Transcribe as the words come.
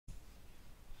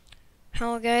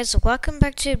Hello guys, welcome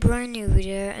back to a brand new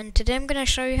video, and today I'm gonna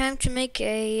show you how to make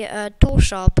a tool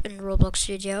shop in Roblox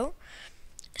Studio.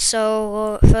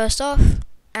 So first off,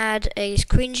 add a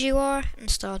screen GUI and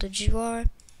start a GUI.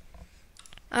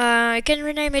 You can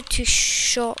rename it to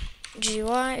shop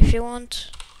GUI if you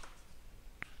want.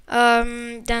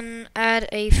 Then add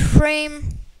a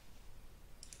frame.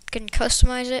 You can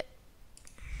customize it.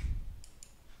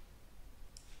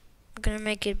 I'm gonna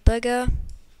make it bigger.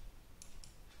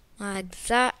 Like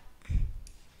that.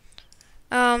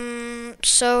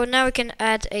 So now we can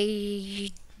add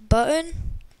a button.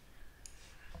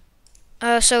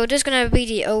 So this is gonna be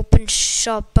the open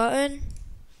shop button.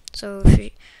 So if you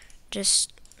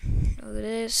just look at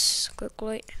this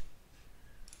quickly,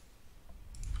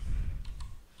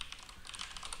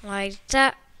 like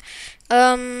that.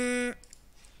 You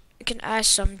can add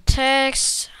some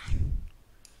text.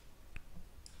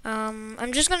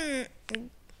 I'm just gonna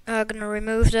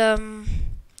remove the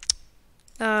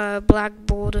black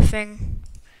border thing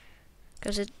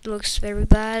because it looks very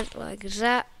bad, like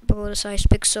that. Border size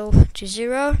pixel to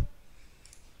 0.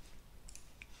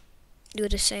 Do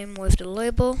the same with the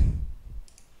label.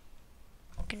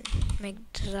 You can make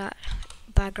that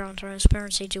background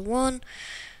transparency to 1.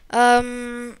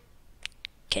 Can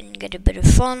get a bit of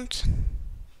font.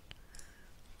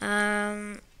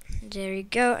 There you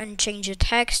go, and change the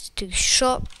text to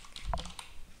shop.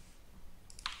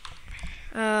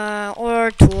 Or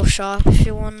tool shop if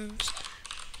you want.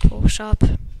 Tool shop.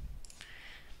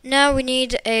 Now we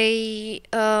need a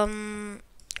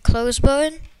close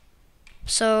button.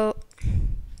 So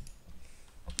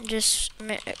just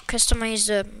customize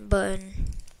the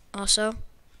button. Also,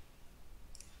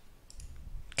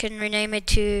 can rename it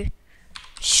to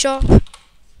shop.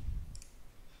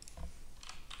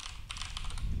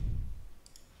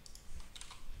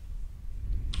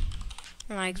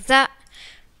 Like that.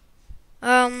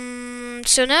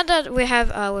 So now that we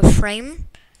have our frame,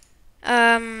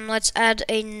 let's add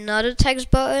another text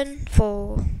button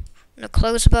for the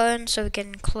close button, so we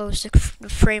can close the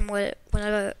frame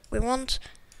whenever we want.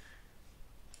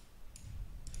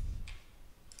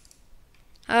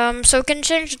 So we can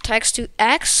change the text to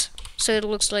X, so it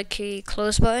looks like a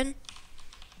close button.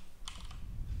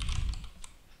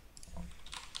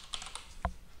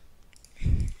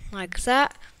 Like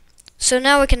that. So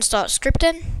now we can start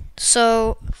scripting.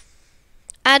 So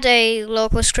add a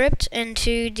local script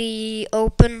into the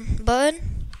open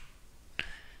button,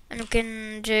 and we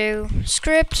can do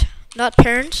script dot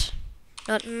parent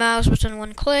dot mouse button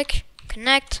 1 click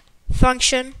connect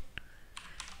function,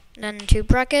 then 2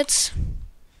 brackets,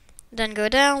 then go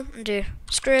down and do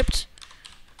script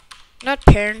dot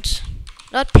parent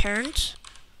dot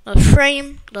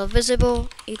frame dot visible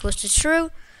equals to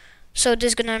true. So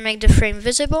this is gonna make the frame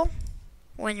visible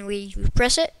when we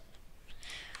press it.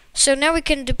 So now we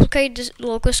can duplicate this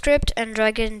local script and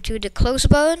drag it into the close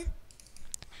button.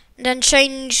 Then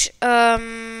change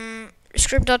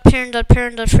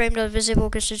script.parent.frame.visible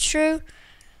equals to true.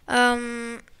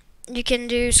 You can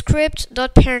do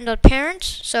script.parent.parent,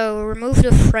 so remove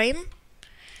the frame,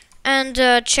 and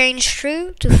change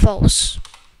true to false.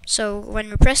 So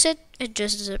when we press it, it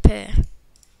just disappears.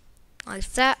 Like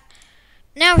that.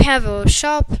 Now we have a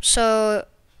shop, so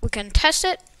we can test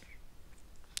it.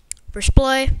 Press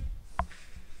play.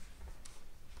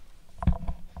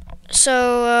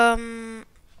 So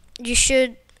you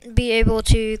should be able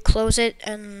to close it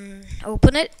and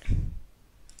open it.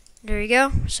 There you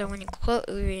go. So when you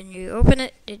open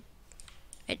it, it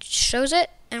shows it,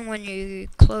 and when you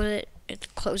close it, it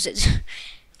closes.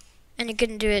 And you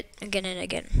can do it again and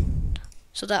again.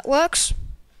 So that works.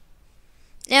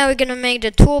 Now we're gonna make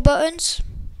the tool buttons.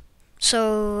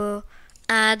 So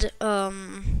add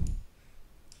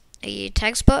a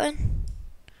text button.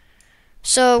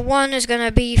 So one is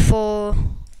gonna be for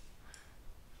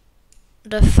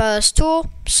the first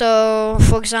tool. So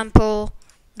for example,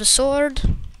 the sword.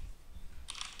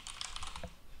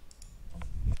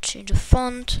 Change the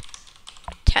font,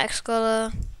 text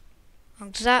color,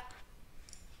 like that.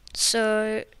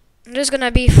 So this is gonna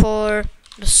be for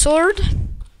the sword,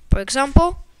 for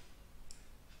example.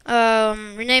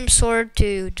 Rename sword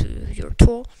to your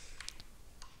tool.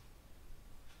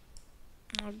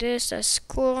 Like this, that's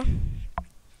cool.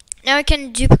 Now I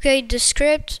can duplicate the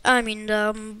script,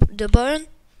 the button,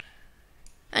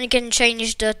 and you can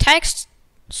change the text.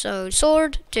 So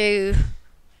sword to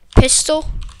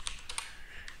pistol,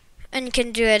 and you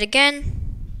can do it again,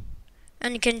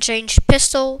 and you can change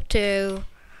pistol to,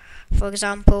 for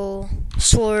example,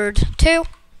 sword 2.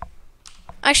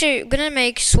 Actually, I'm gonna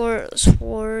make sword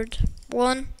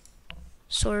 1,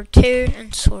 sword 2,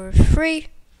 and sword 3.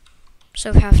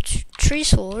 So we have tree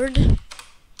sword,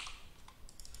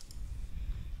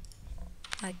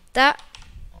 like that.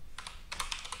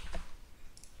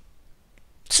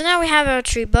 So now we have our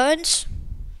 3 buttons.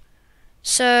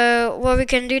 So what we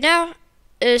can do now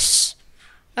is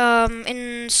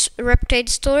in replicated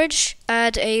storage,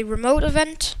 add a remote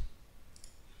event,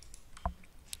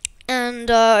 and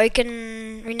I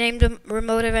can rename the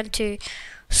remote event to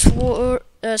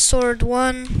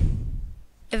sword1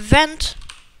 event,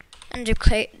 and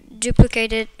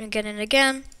duplicate it again and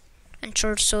again, and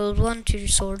change sword1 to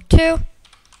sword2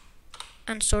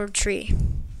 and sword3,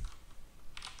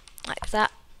 like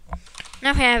that.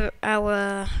 Now we have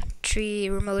our 3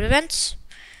 remote events.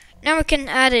 Now we can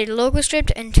add a local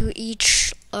script into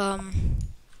each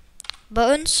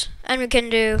buttons, and we can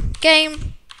do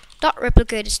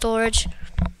game.replicated storage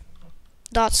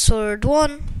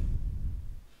 .sword1.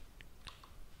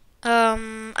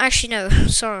 Actually no,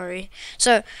 sorry.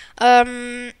 So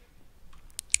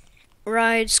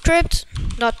write script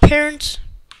 .parent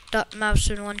 .mouse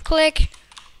in 1 click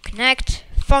connect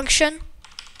function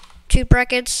 2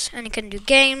 brackets, and you can do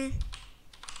game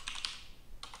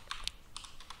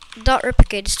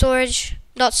 .replicated storage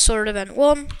 .sword event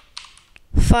 1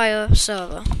 file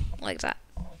server, like that.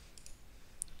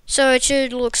 So it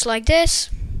should looks like this.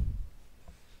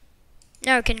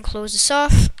 Now you can close this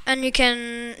off, and you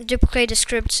can duplicate the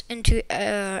scripts into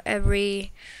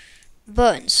every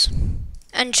buttons,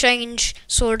 and change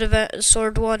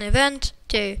sword1 event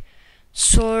to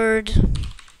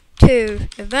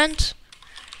sword2 event,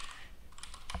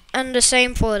 and the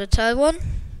same for the third one.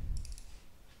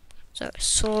 So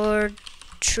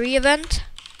sword3 event,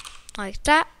 like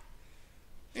that.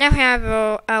 Now we have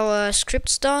our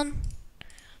scripts done.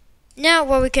 Now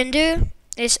what we can do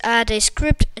is add a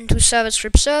script into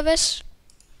script service,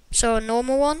 so a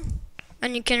normal one,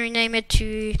 and you can rename it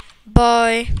to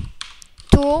buy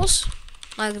tools,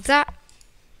 like that.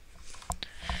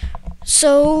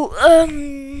 So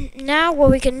now what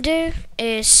we can do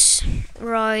is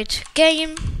write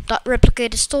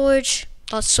game.replicated storage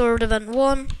 .sword event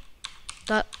 1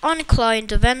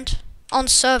 .onClient event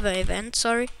onServer event,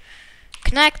 sorry,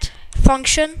 connect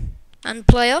function and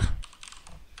player,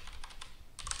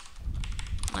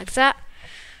 like that.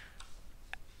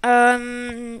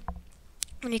 And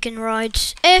you can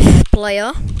write if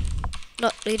player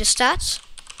 .leader stats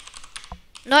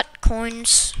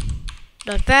 .coins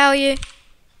 .value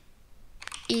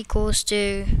equals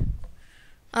to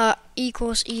the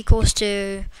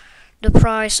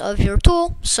price of your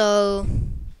tool, so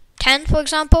 10 for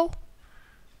example.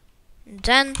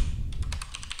 Then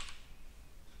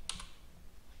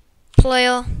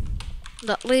player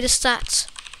 .leader stats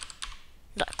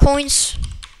 .coins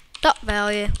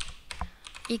 .value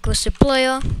equals to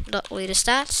player .leader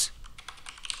stats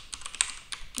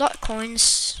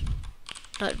 .coins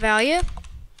 .value,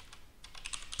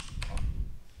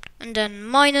 and then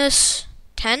minus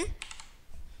 10,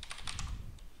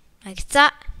 like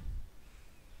that.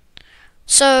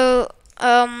 So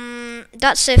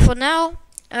that's it for now.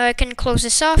 I can close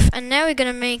this off, and now we're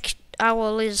gonna make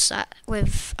our list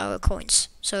with our coins.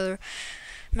 So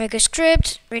make a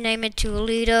script, rename it to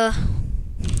leader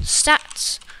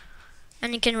stats,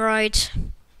 and you can write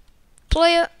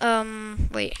player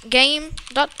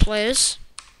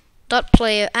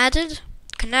game.players.player added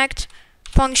connect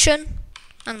function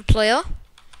and player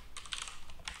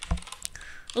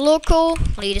local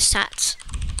leader stats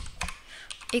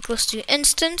equals to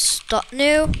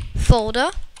instance.new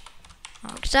folder,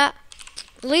 like that.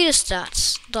 Leader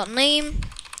stats.name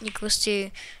equals to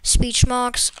speech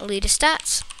marks leader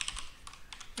stats,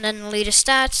 and then leader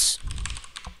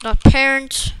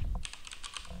stats.parent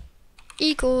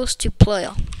equals to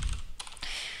player.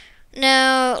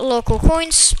 Now local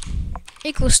coins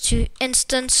equals to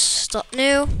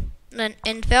instance.new, then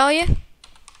int value,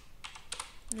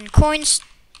 then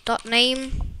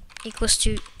coins.name equals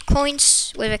to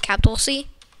coins with a capital C,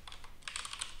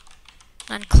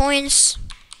 and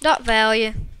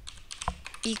coins.value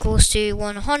equals to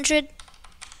 100. You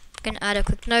can add a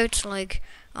quick note like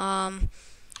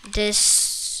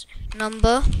this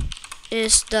number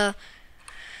is the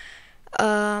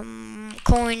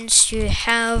coins you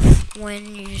have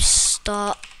when you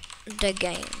start the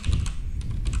game,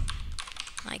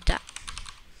 like that.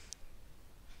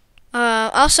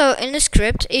 Also in the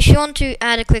script, if you want to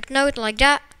add a quick note like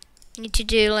that, you need to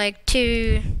do like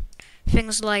 2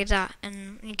 things like that,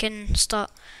 and you can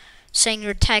start saying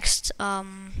your text.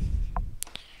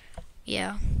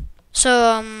 Yeah.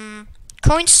 So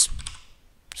coins.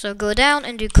 So go down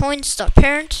and do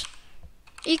coins.parent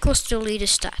equals to leader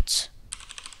stats.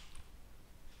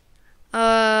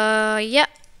 Yeah,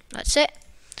 that's it.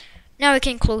 Now we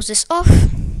can close this off.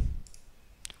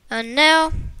 And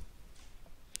now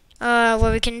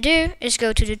what we can do is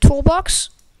go to the toolbox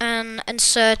and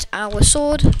insert our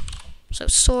sword. So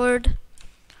sword.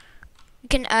 We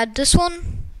can add this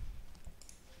one.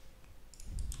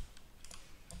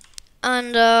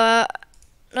 And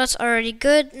that's already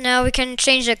good. Now we can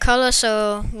change the color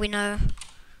so we know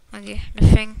okay, the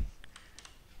thing.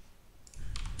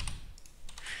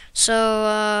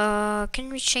 So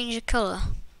can we change the color?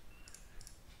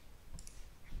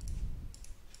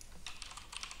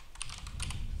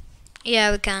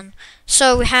 Yeah, we can.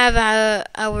 So we have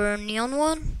our neon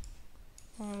one.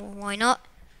 Why not?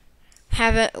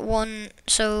 Have it one.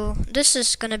 So this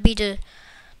is gonna be the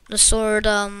sword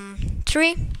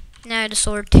 3. Now the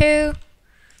sword 2,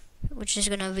 which is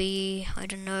gonna be, I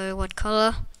don't know what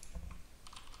color.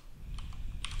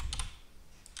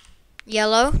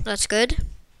 Yellow. That's good.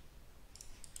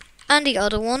 And the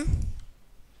other one,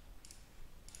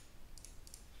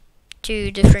 2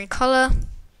 different color.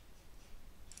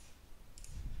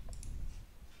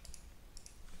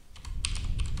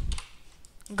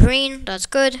 Green, that's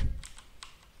good.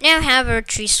 Now we have our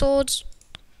 3 swords.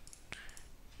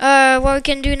 What we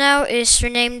can do now is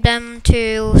rename them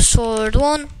to sword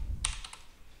 1,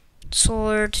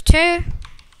 sword 2,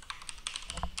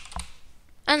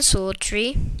 and sword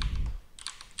 3.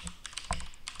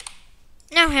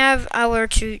 Now we have our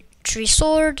 3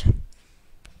 sword.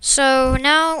 So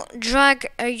now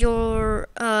drag your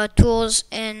tools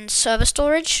in server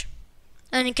storage,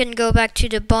 and you can go back to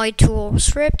the buy tool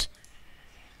script.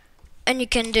 And you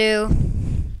can do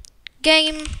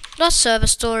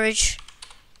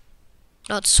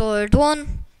game.server_storage.sword1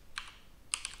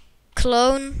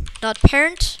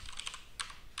 clone.parent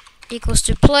equals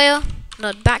to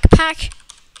player.backpack.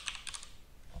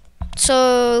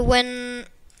 So when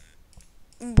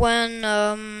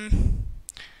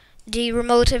the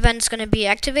remote event is going to be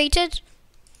activated,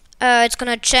 it's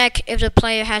going to check if the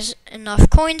player has enough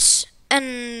coins,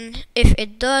 and if the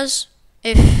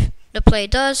player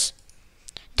does,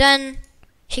 then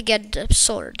he gets the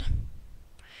sword.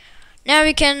 Now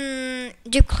we can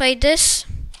duplicate this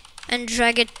and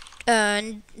drag it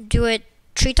and do it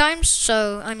 3 times.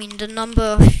 So I mean the number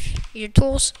of your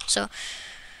tools. So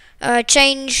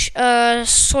change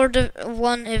sword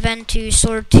 1 event to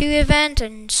sword 2 event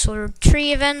and sword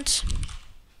 3 event.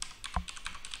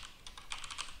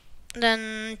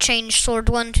 Then change sword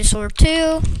 1 to sword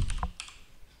 2.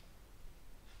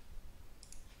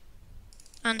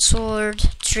 And sword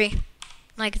 3,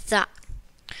 like that.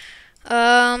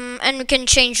 And we can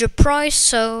change the price.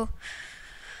 So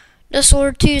the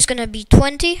sword 2 is gonna be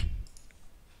 20,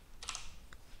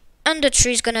 and the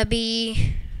 3 is gonna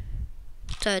be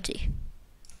 30,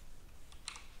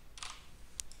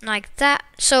 like that.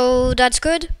 So that's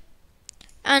good.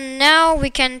 And now we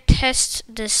can test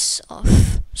this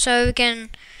off. So we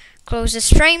can close this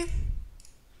frame,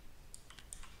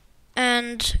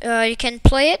 and you can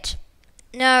play it.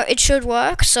 Now it should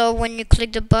work. So when you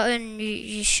click the button,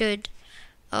 you should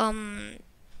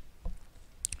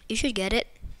get it.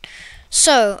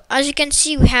 So as you can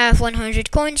see, we have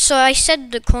 100 coins. So I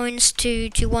set the coins to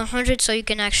 100 so you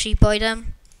can actually buy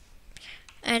them.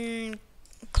 And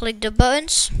click the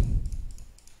buttons.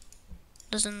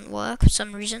 Doesn't work for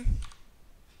some reason.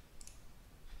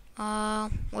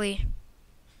 Wait.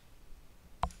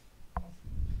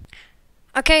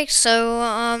 Okay, so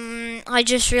I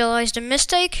just realized a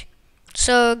mistake.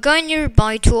 So go in your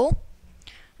buy tool,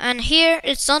 and here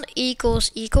it's not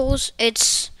equals,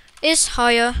 it's is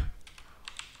higher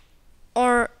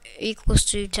or equals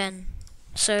to 10.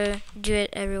 So do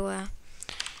it everywhere,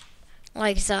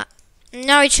 like that.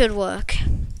 Now it should work.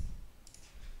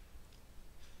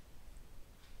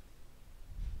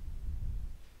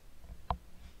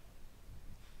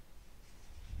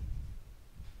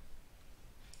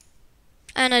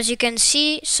 And as you can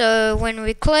see, so when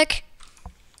we click,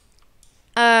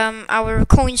 our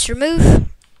coins remove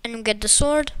and we get the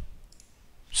sword.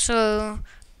 So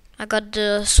I got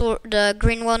the sword, the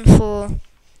green one for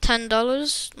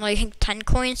 $10, like 10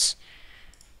 coins,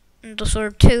 and the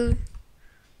sword 2,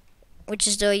 which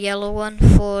is the yellow one,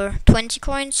 for 20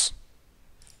 coins,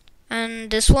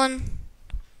 and this one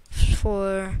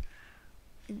for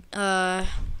 30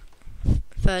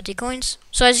 coins.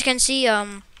 So as you can see,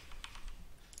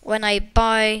 when I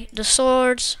buy the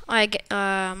swords, I get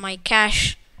my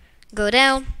cash go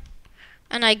down,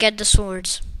 and I get the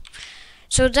swords.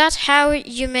 So that's how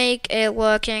you make a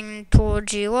working Tor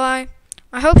GUI.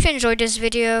 I hope you enjoyed this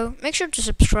video. Make sure to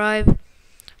subscribe,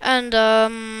 and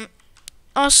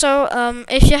also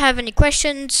if you have any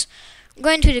questions, go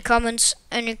into the comments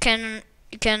and you can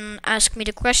you can ask me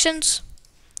the questions.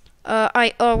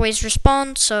 I always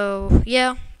respond, so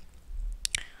yeah.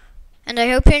 And I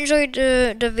hope you enjoyed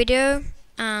the video,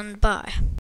 and bye.